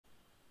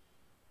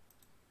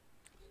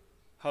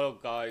Hello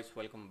guys,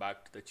 welcome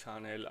back to the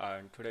channel,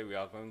 and today we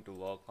are going to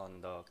work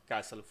on the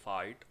castle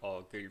fight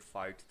or guild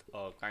fight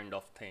kind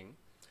of thing.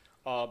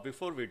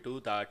 Before we do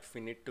that, we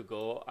need to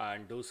go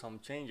and do some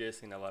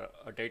changes in our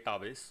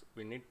database.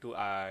 We need to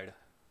add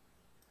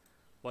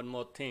one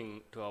more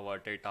thing to our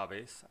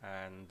database,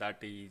 and that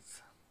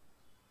is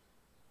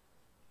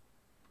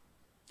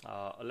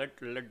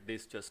let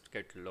this just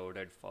get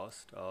loaded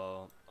first.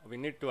 We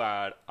need to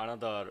add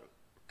another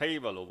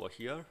table over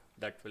here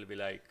that will be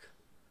like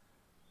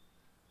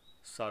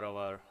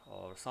server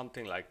or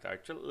something like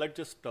that. So let's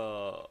just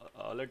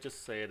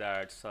say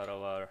that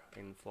server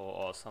info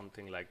or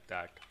something like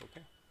that.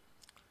 Okay.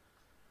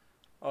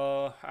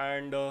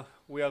 And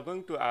we are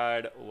going to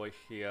add over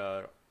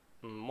here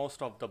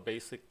most of the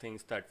basic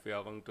things that we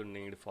are going to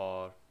need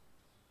for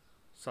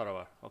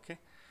server. Okay.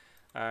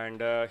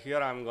 And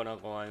here I'm gonna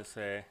go and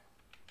say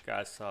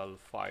castle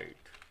fight.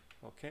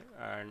 Okay,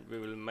 and we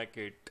will make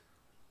it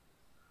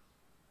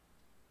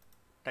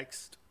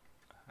text,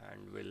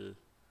 and we'll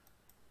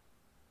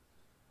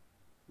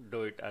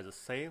do it as a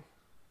save.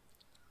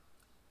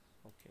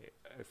 Okay,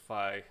 if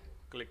I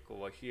click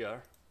over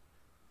here,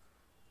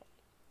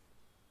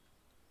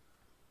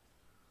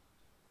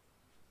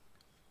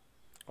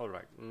 all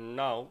right,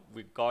 now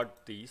we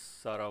got the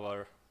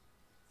server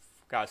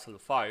castle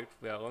fight.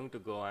 We are going to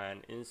go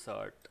and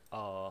insert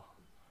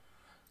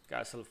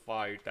castle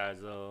fight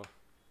as a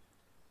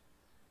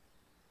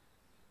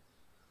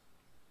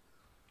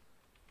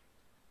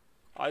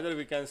either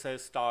we can say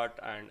start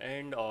and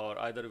end, or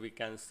either we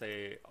can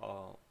say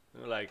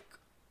like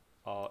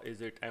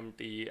is it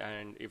empty,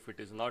 and if it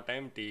is not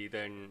empty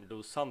then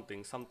do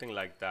something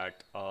like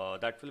that.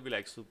 That will be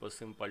like super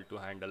simple to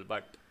handle,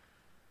 but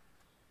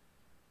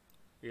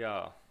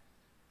yeah.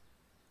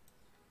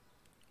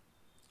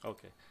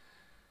 Okay,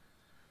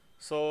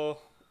 so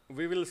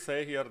we will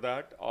say here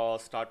that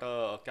start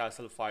a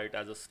castle fight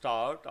as a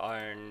start,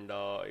 and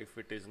if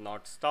it is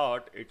not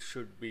start, it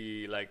should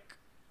be like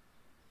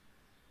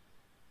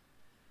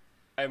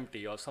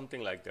empty or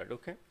something like that.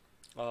 Okay.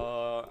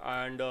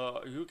 And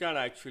you can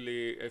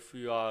actually, if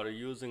you are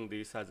using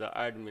this as an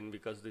admin,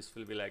 because this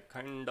will be like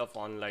kind of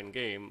online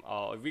game,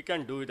 we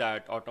can do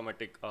that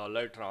automatic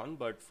later on,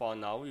 but for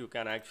now you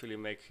can actually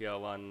make here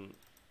one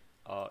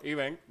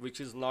event which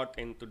is not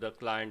into the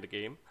client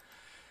game,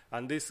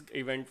 and this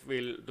event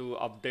will do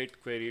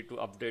update query to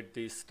update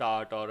the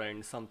start or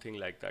end, something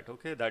like that.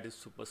 Okay, that is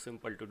super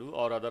simple to do,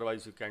 or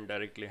otherwise you can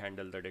directly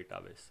handle the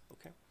database.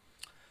 Okay,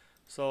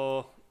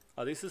 so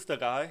this is the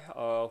guy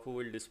who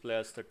will display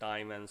us the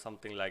time and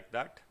something like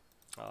that.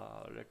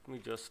 Let me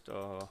just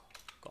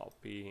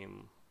copy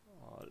him.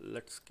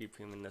 Let's keep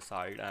him in the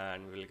side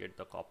and we'll get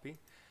the copy.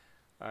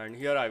 And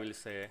here I will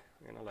say,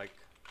 like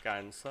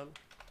cancel.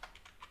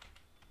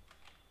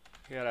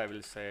 Here I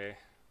will say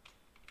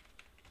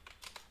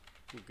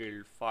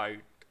guild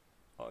fight,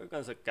 or you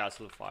can say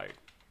castle fight.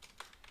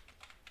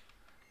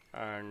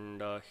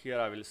 And here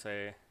I will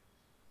say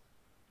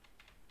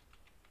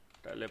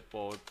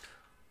teleport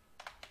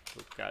to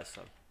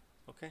castle.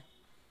 Okay,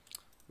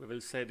 we will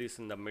say this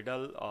in the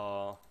middle.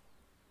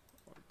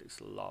 What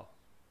is law?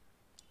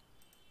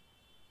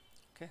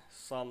 Okay,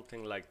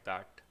 something like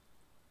that.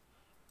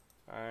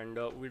 And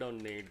we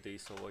don't need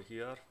this over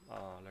here.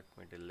 Let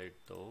me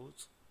delete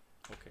those.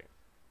 Okay.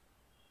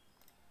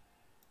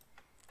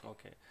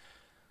 Okay.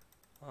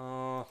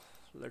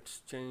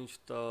 Let's change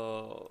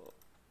the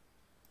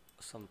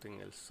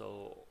something else,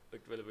 so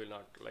it will be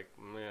not like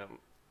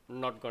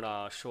not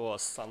gonna show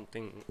us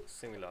something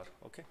similar.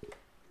 Okay.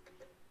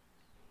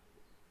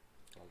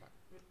 All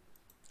right.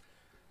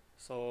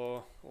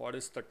 So what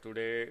is the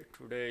today?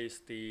 Today is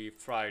the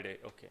Friday.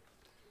 Okay.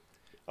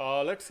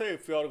 Let's say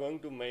if you are going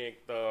to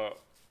make the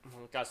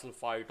castle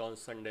fight on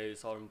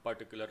Sundays or in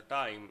particular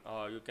time,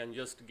 you can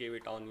just give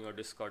it on your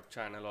Discord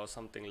channel or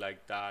something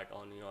like that,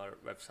 on your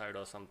website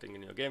or something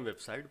in your game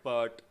website,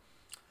 but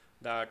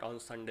that on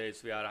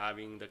Sundays we are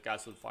having the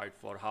castle fight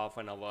for half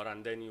an hour,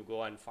 and then you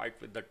go and fight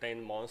with the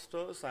 10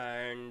 monsters,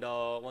 and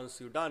once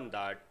you done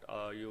that,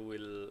 you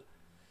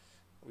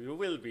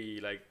will be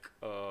like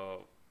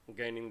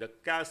gaining the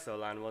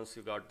castle, and once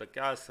you got the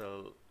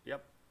castle,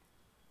 yep,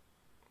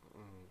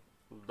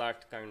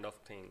 that kind of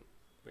thing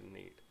we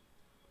need.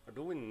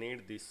 Do we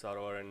need this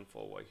server info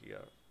over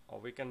here, or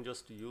we can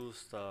just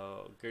use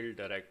the guild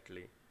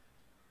directly?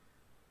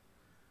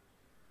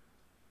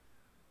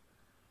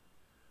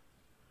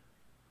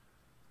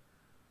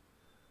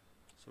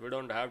 So we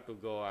don't have to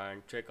go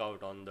and check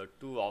out on the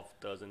two of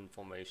those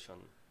information.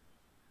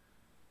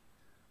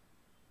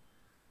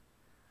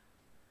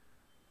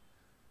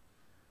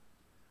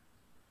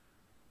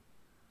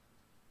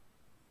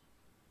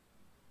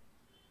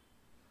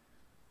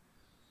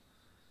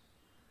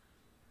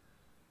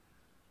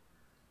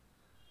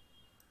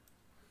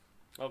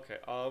 Okay,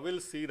 we'll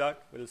see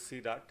that.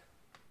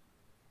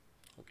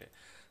 Okay,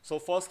 so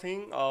first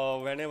thing,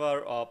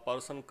 whenever a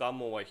person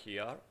come over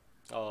here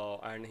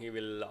and he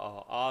will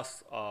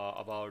ask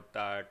about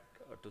that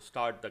to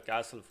start the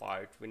castle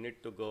fight, we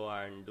need to go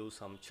and do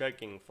some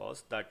checking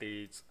first. That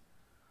is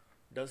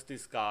does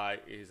this guy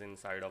is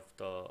inside of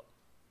the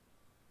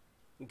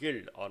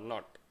guild or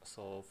not.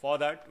 So for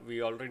that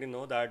we already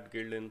know that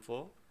guild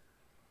info,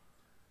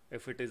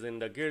 if it is in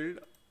the guild,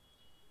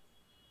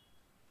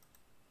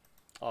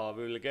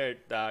 we will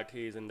get that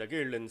he is in the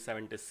guild in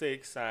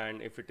 76,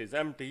 and if it is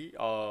empty,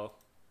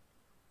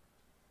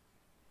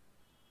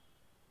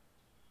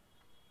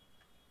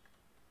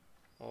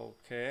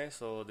 okay,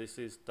 so this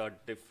is the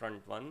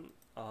different one.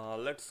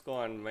 Let's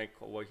go and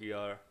make over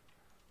here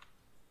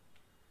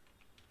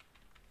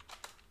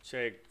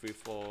check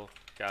before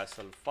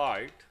castle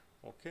fight.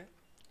 Okay,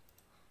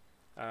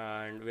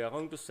 and we are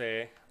going to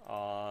say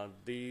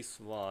this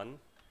one.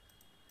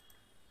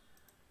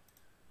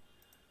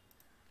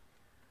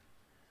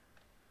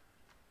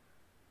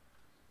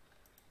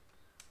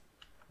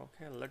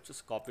 Okay, let's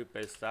just copy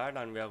paste that,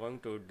 and we are going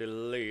to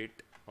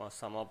delete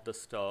some of the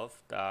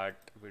stuff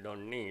that we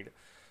don't need.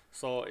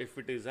 So if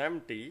it is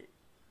empty,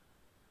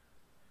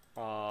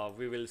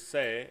 we will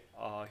say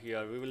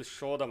here, we will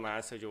show the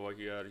message over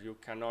here, you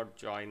cannot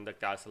join the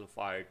castle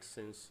fight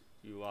since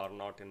you are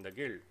not in the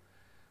guild.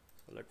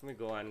 So let me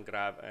go and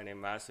grab any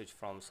message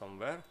from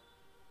somewhere.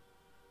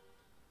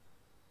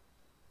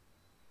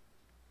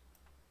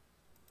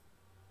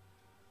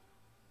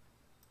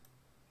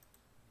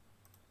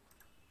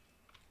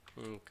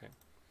 Okay,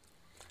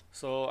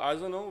 so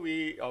as you know,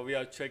 we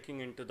are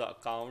checking into the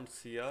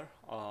accounts here,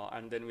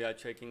 and then we are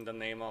checking the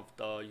name of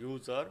the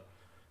user,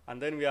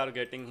 and then we are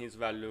getting his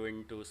value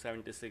into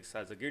 76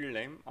 as a guild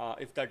name.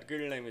 If that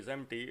guild name is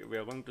empty, we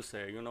are going to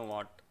say, you know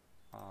what,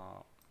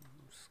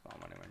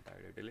 common event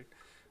ID delete.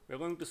 We are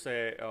going to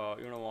say,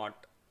 you know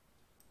what,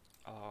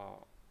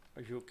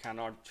 you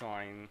cannot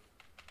join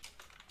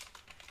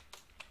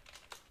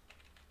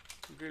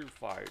guild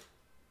fight,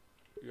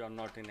 you are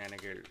not in any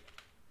guild.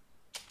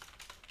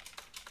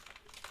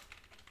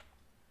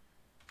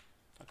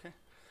 Okay,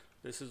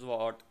 this is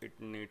what it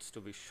needs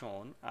to be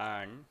shown.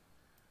 And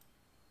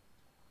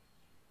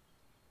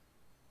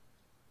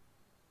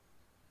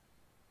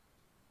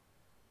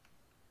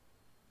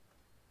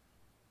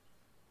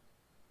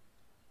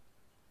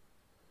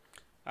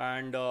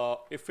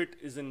if it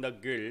is in the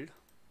guild,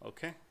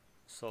 okay,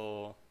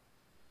 so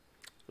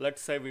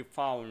let's say we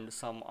found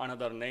some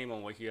another name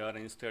over here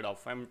instead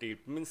of empty,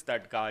 it means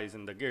that guy is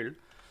in the guild.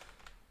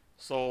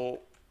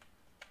 So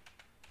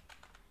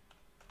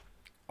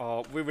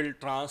we will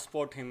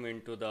transport him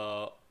into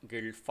the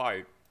guild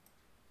fight,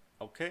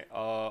 okay,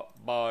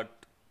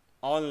 but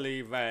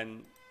only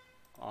when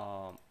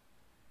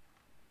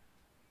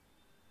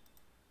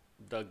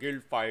the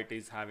guild fight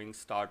is having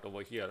start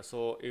over here.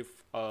 So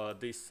if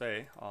this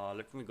say,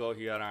 let me go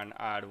here and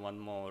add one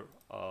more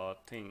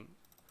thing,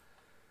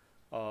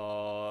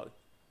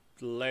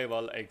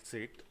 level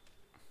exit,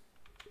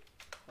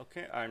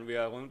 okay, and we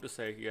are going to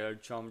say here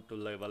jump to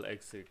level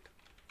exit.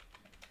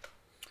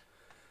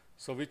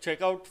 So we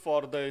check out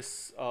for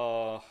this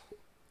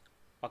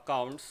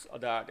accounts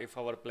that if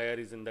our player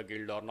is in the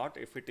guild or not.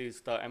 If it is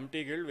the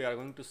empty guild, we are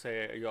going to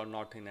say you are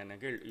not in any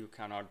guild, you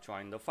cannot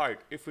join the fight.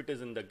 If it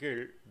is in the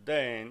guild,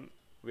 then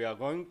we are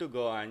going to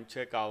go and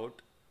check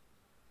out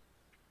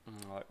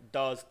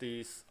does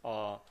this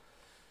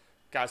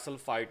castle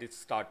fight is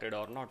started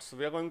or not. So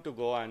we are going to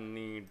go and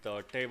need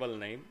the table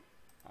name,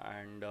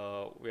 and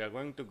we are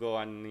going to go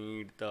and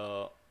need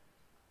the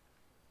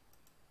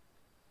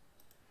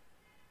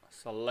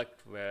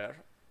select where.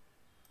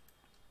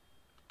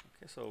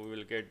 Okay, so we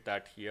will get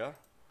that here.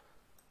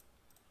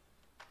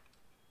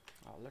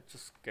 Let's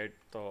just get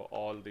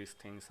all these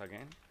things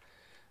again,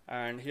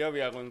 and here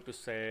we are going to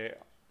say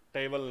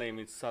table name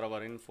is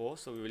server info,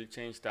 so we will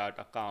change that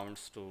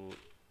accounts to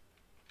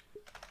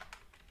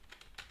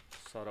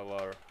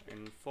server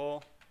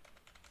info.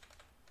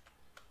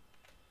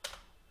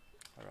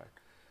 All right,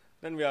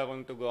 then we are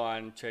going to go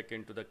and check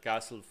into the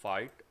castle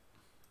fight.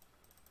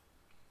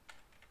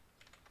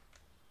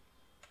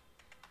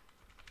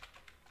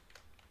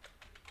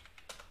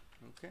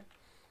 Okay,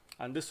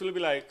 and this will be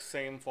like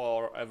same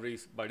for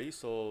everybody,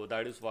 so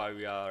that is why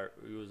we are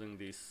using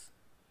this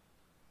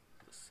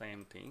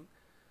same thing.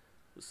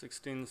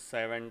 16,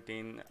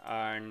 17,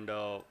 and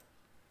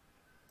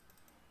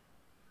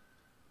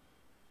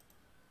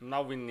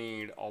now we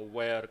need a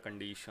where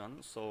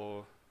condition.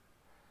 So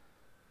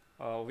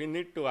we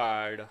need to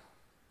add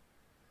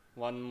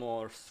one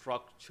more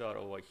structure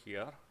over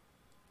here.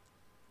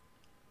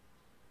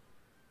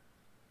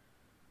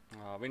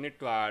 We need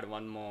to add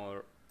one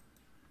more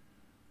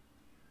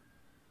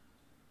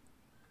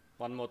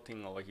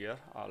thing over here.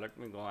 Let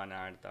me go and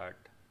add that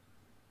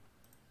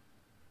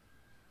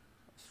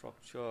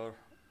structure.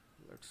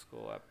 Let's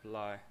go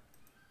apply.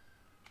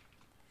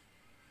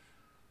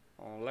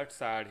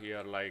 Let's add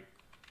here like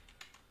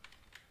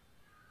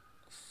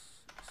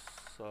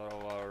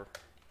server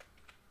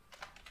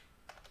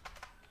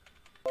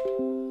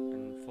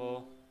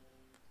info.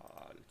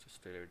 I'll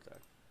just delete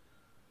that,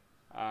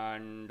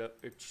 and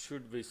it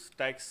should be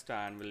text,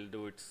 and we'll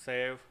do it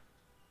save.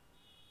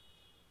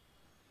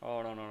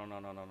 Oh no,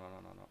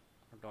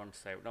 don't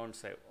save.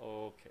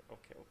 Okay.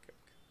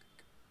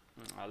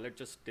 Let's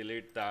just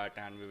delete that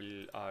and we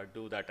will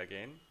do that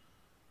again.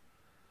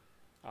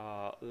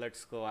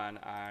 Let's go and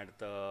add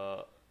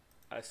the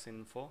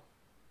sinfo.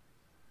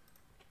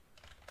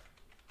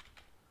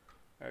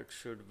 It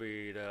should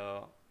be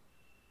the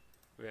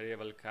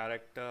variable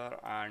character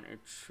and it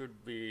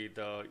should be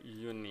the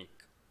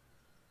unique.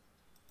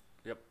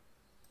 Yep,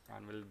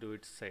 and we'll do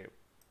it save.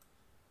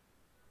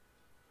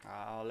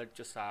 Let's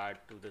just add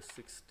to the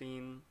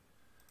 16.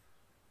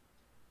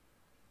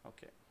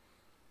 Okay,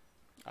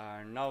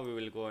 and now we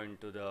will go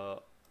into the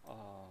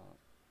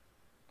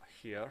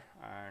here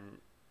and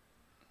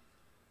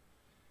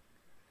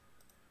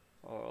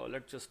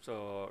let's just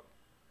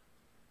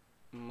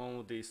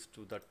move this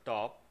to the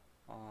top.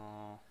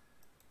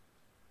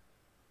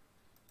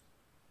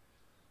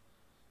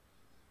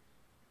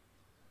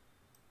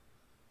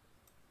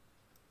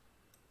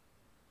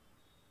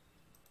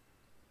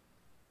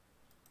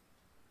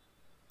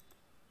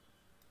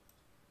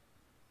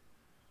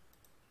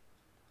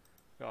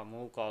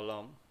 Move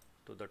column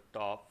to the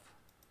top.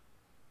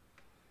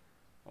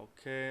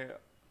 Okay,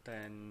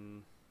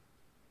 then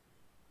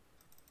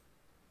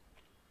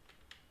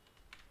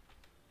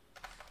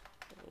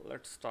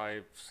let's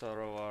type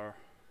server.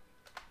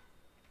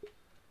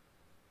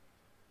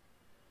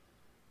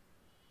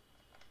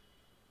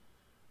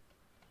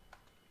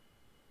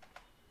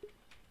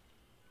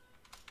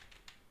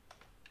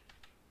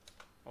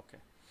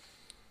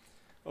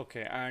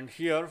 Okay, and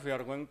here we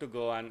are going to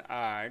go and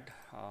add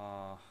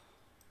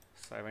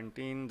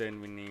 17, then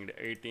we need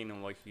 18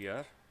 over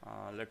here.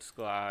 Let's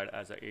go add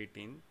as a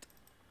 18th,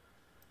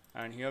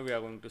 and here we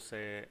are going to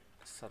say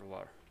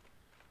server.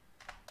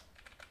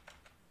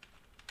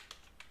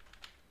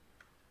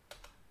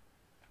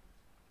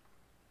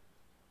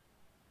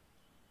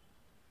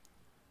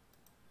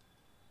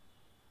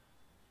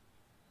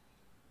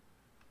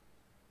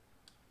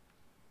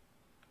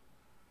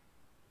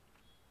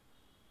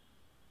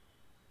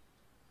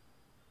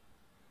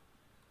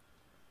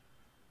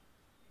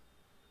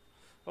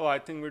 Oh, I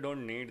think we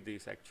don't need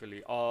this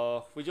actually.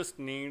 We just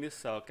need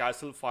this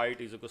castle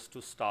fight is equals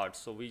to start.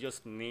 So we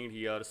just need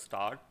here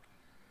start.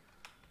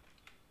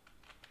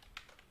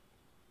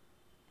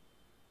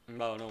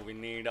 No, we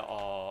need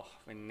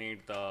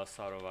the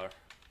server.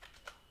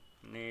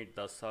 Need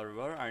the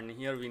server, and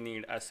here we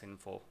need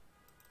sinfo.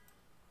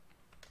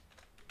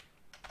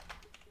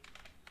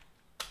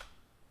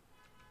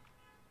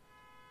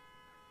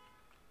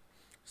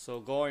 So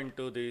go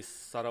into this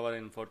server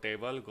info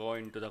table, go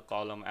into the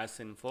column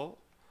sinfo,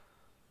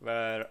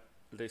 where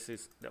this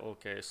is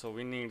okay. So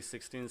we need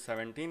 16,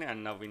 17,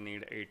 and now we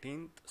need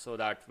 18th. So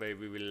that way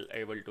we will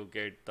able to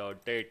get the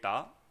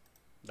data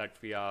that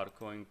we are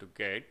going to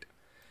get.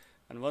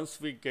 And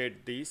once we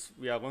get this,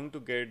 we are going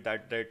to get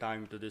that data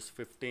into this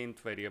 15th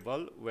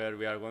variable, where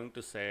we are going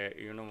to say,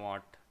 you know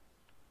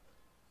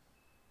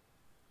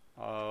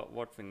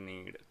what we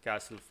need,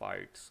 castle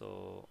fight.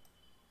 So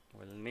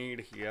we'll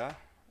need here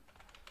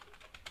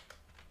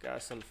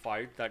castle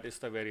fight. That is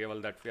the variable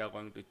that we are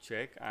going to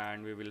check,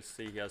 and we will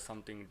see here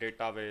something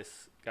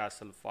database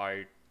castle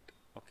fight.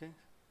 Okay,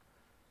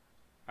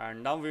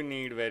 and now we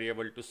need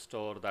variable to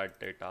store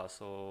that data.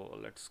 So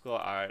let's go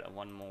add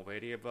one more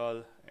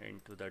variable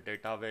into the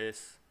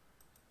database.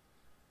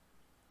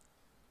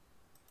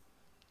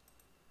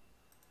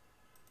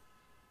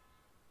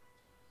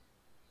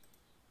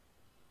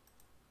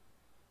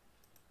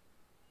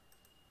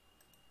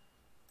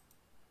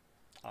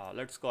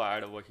 Let's go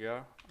add over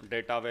here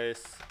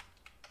database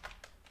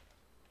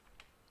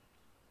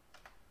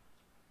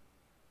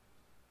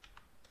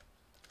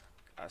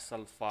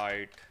castle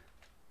fight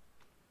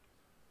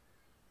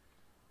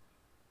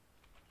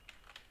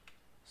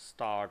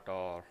start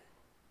or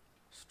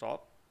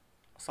stop,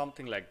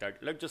 something like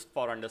that. Let's just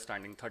for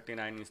understanding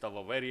 39 is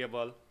our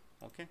variable.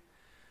 Okay,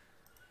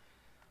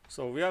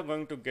 so we are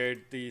going to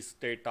get this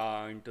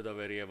data into the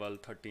variable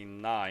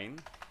 39,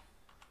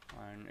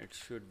 and it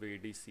should be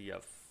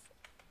DCF.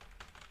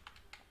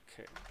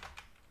 Okay,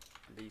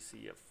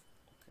 DCF.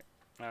 Okay,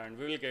 and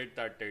we will get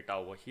that data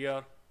over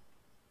here.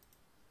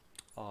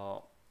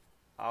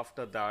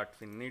 After that,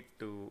 we need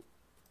to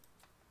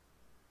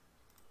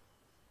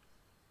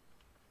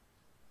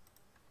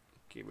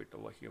keep it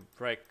over here,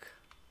 break.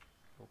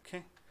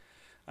 Okay,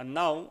 and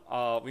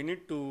now we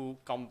need to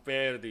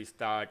compare this,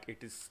 that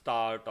it is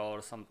start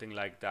or something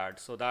like that.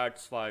 So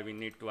that's why we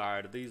need to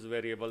add these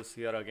variables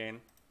here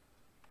again.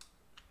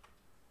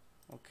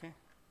 Okay,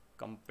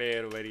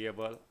 compare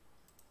variable,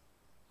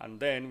 and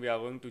then we are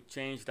going to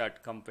change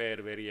that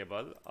compare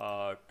variable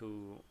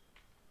to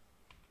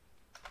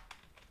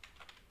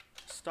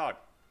start,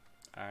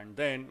 and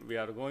then we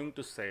are going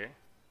to say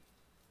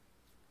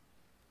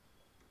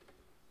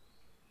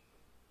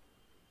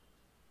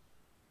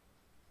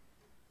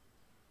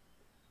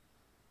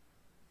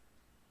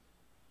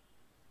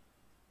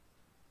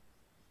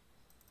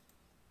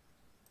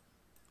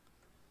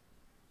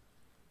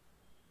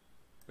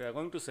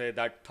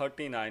that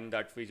 39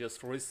 that we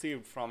just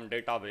received from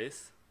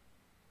database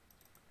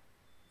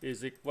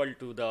is equal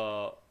to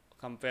the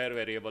compare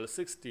variable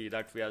 60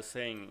 that we are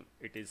saying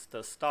it is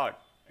the start.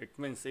 It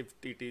means if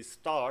it is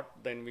start,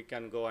 then we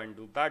can go and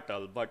do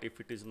battle, but if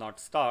it is not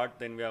start,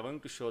 then we are going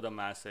to show the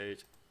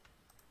message,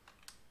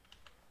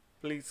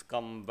 please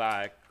come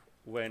back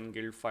when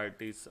guild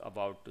fight is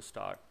about to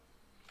start.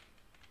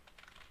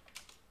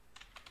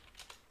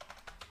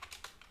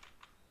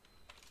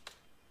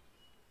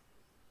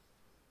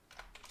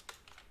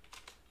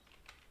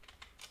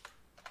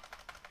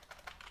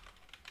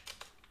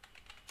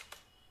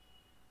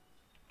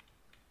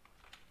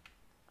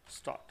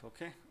 Start.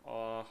 Okay,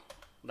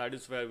 that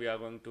is where we are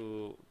going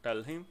to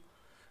tell him,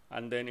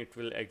 and then it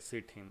will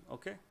exit him.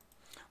 Okay,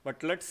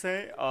 but let's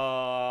say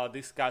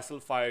this castle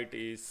fight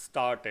is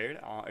started.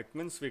 It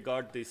means we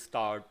got the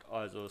start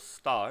as a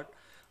start.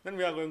 Then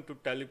we are going to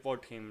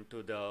teleport him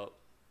to the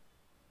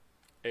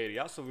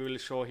area. So we will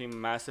show him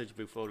message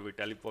before we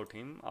teleport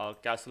him.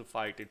 Castle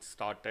fight it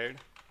started.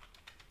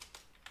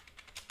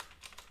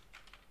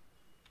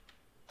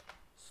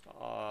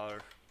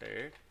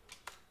 Started.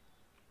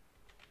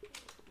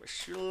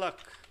 Wish you luck.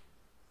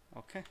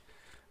 Okay,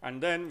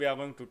 and then we are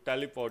going to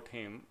teleport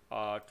him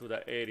to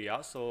the area.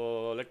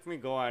 So let me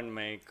go and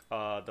make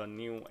the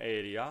new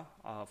area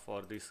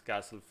for this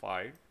castle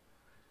fight.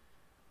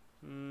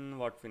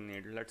 What we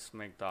need, let's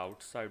make the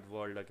outside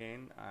world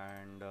again,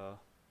 and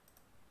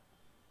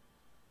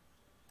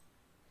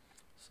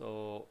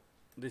so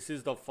this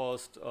is the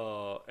first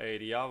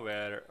area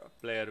where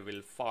player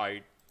will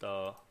fight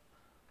the.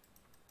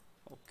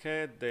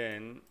 Okay,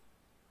 then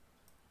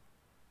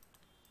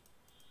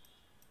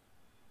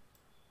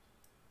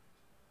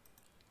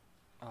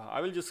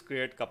I will just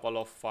create couple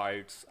of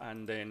fights,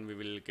 and then we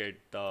will get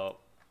the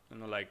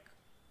like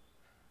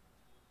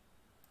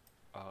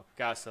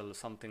castle,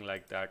 something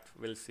like that.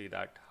 We'll see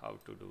that how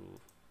to do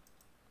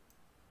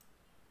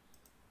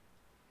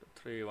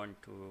 3 1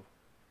 2.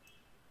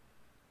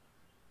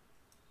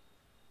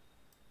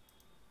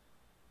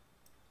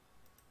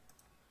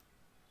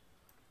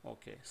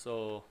 Okay,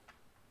 so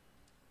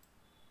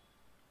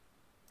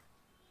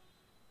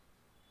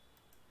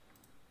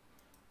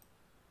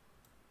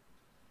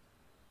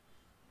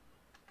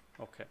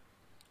okay,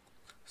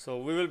 so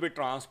we will be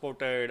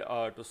transported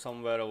to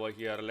somewhere over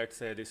here. Let's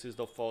say this is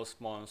the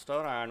first monster,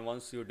 and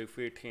once you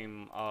defeat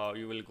him,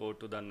 you will go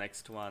to the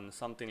next one,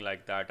 something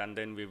like that, and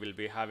then we will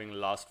be having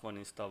last one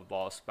is the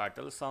boss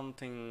battle,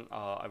 something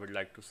I would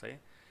like to say.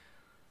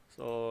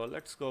 So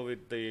let's go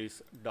with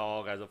this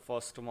dog as a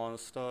first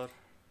monster.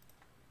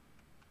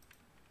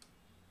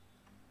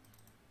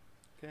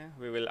 Okay,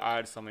 we will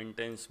add some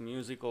intense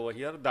music over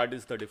here. That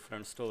is the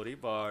different story,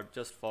 but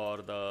just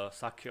for the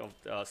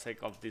sake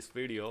of this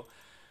video,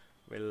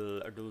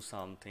 we'll do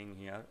something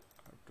here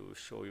to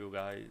show you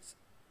guys.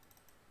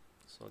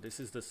 So this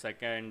is the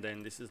second,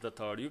 then this is the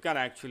third. You can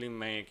actually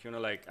make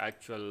like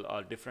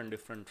actual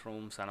different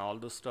rooms and all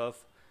this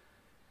stuff.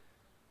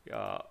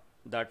 Yeah,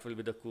 that will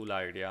be the cool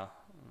idea.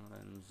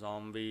 And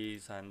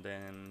zombies, and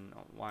then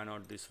why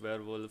not this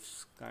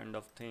werewolves kind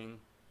of thing.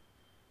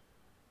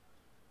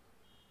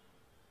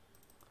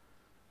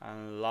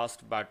 And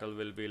last battle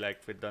will be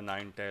like with the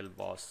 9-tailed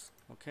boss.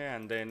 Okay,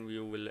 and then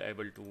you will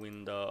able to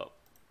win the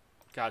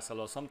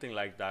castle or something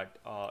like that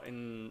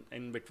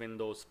in between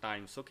those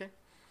times. Okay,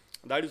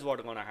 that is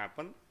what gonna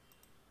happen.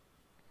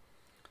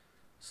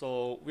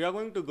 So we are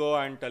going to go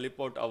and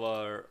teleport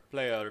our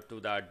player to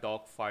that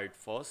dog fight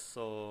first.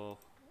 So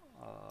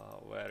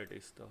where it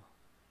is the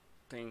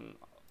thing.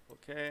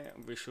 Okay,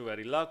 wish you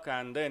very luck,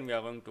 and then we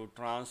are going to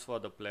transfer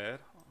the player.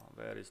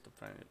 Where is the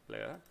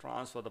player?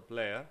 Transfer the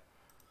player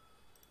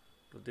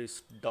to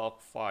this dog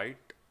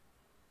fight.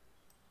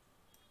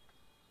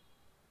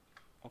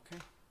 Okay,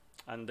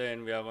 and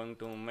then we are going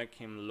to make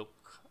him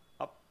look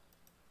up.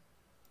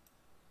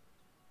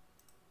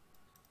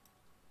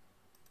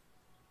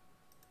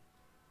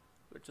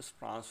 Let's just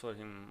transfer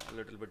him a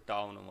little bit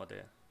down over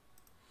there,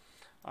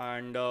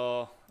 and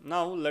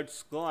now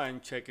let's go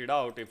and check it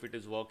out if it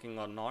is working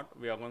or not.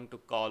 We are going to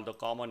call the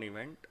common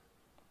event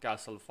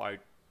castle fight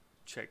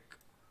check.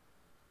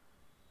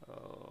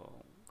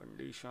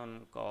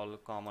 Condition call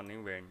common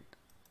event.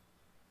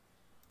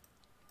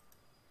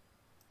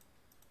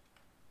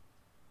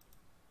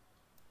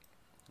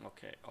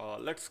 Okay,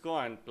 let's go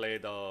and play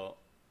the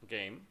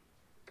game.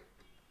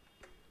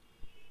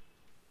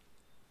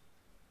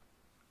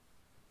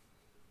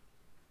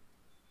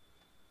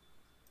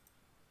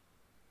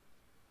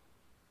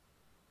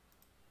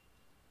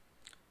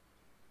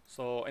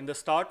 So in the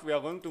start we are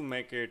going to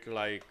make it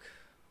like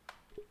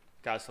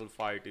castle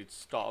fight is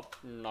stop,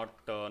 not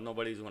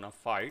nobody is gonna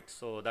fight.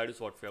 So that is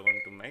what we are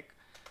going to make.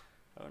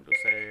 I'm going to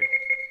say,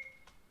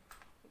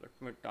 let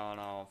me turn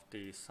off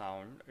the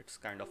sound, it's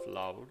kind of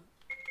loud. 1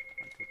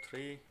 2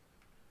 3.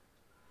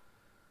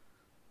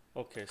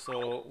 Okay,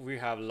 so we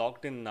have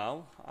logged in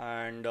now,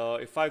 and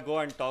if I go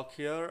and talk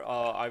here,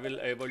 I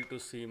will able to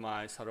see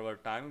my server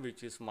time,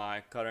 which is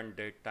my current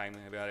date time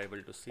we are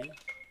able to see.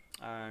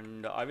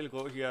 And I will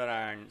go here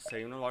and say,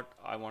 you know what,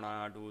 I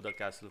wanna do the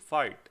castle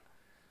fight.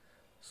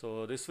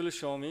 So this will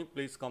show me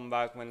please come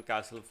back when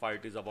castle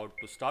fight is about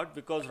to start,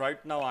 because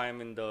right now I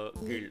am in the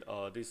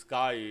guild. This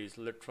guy is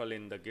literally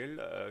in the guild.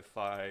 If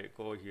I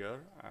go here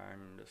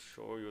and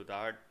show you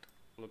that,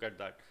 look at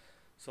that.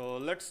 So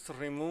let's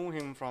remove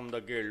him from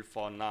the guild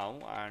for now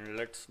and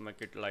let's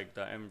make it like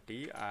the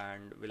empty,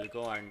 and we'll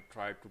go and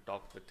try to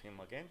talk with him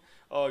again.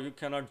 Oh, you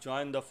cannot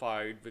join the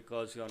fight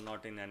because you're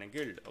not in any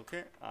guild.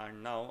 Okay,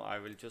 and now I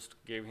will just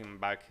give him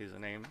back his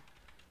name,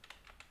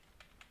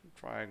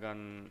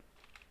 dragon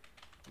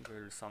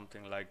build,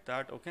 something like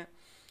that. Okay,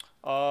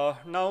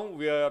 now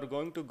we are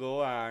going to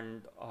go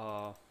and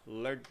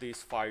let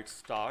this fight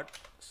start.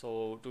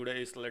 So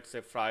today is, let's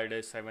say,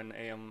 Friday, 7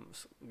 a.m.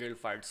 guild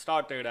fight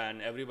started,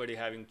 and everybody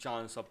having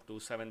chance up to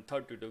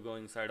 7:30 to go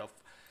inside of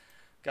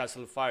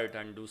castle fight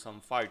and do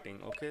some fighting.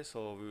 Okay,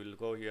 so we will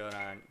go here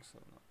and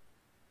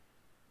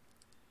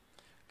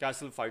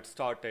castle fight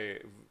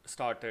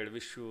started.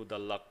 Wish you the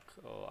luck.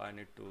 I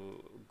need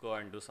to go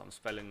and do some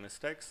spelling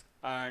mistakes,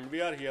 and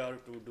we are here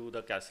to do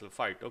the castle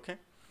fight. Okay,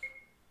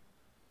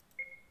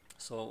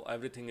 so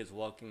everything is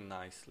working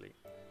nicely.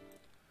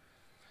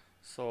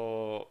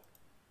 So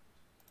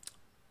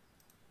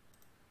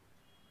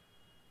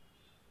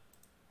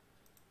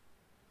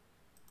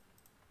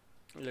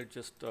let's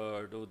just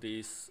do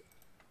this.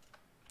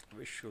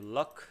 Wish you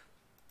luck.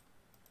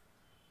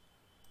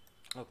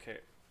 Okay,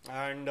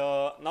 and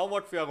now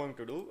what we are going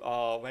to do,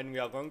 when we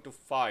are going to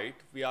fight,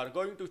 we are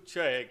going to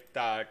check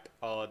that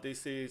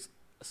this is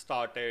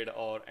started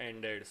or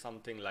ended,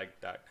 something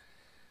like that.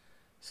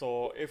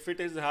 So if it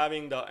is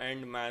having the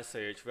end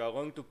message, we are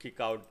going to kick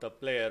out the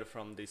player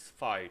from this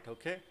fight.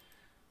 Okay,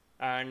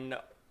 and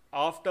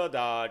after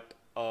that,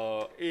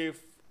 if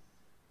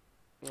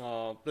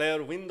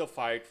player win the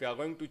fight, we are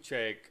going to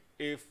check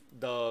if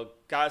the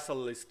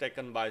castle is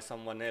taken by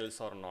someone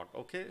else or not.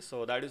 Okay,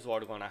 so that is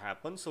what gonna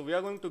happen. So we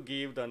are going to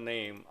give the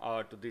name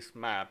to this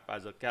map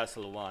as a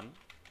castle 1.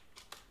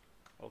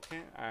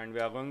 Okay, and we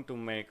are going to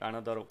make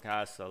another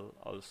castle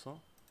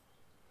also.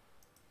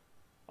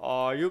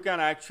 You can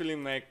actually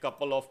make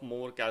couple of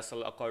more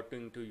castle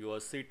according to your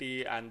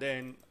city, and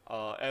then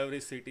every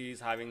city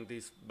is having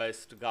this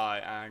best guy,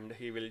 and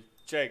he will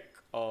check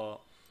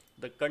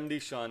the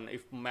condition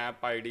if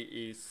map ID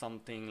is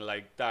something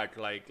like that,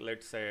 like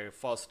let's say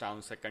first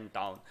town, second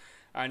town,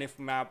 and if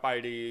map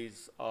ID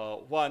is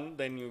 1,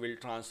 then you will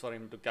transfer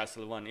him to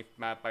castle 1. If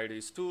map ID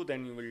is 2,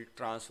 then you will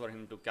transfer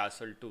him to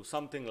castle 2,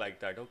 something like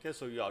that. Okay,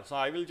 so so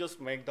I will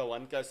just make the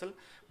one castle,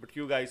 but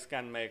you guys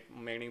can make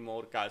many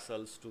more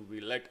castles to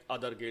be let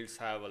other guilds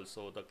have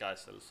also the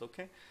castles.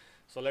 Okay,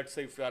 so let's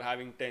say if you are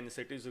having 10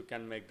 cities, you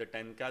can make the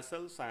 10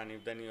 castles, and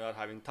if then you are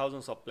having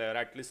thousands of players,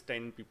 at least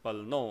 10 people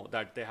know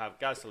that they have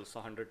castles,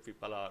 so 100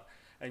 people are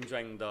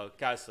enjoying the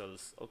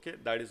castles. Okay,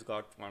 that is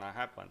what gonna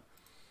happen.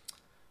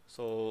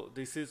 So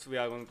this is, we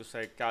are going to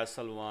say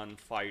castle 1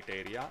 fight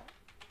area.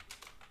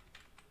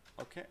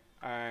 Okay,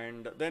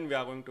 and then we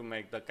are going to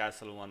make the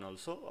castle 1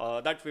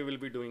 also, that we will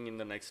be doing in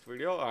the next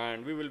video,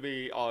 and we will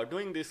be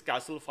doing this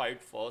castle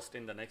fight first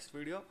in the next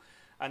video.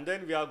 And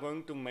then we are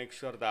going to make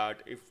sure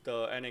that if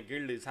any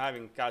guild is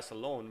having castle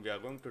loan, we are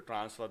going to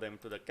transfer them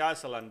to the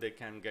castle and they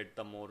can get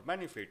the more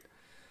benefit.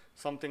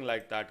 Something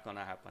like that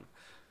gonna happen.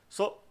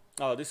 So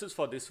this is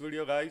for this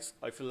video, guys.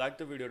 If you like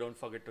the video, don't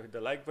forget to hit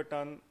the like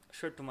button,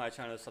 share to my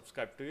channel,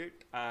 subscribe to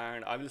it,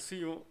 and I will see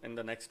you in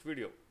the next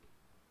video.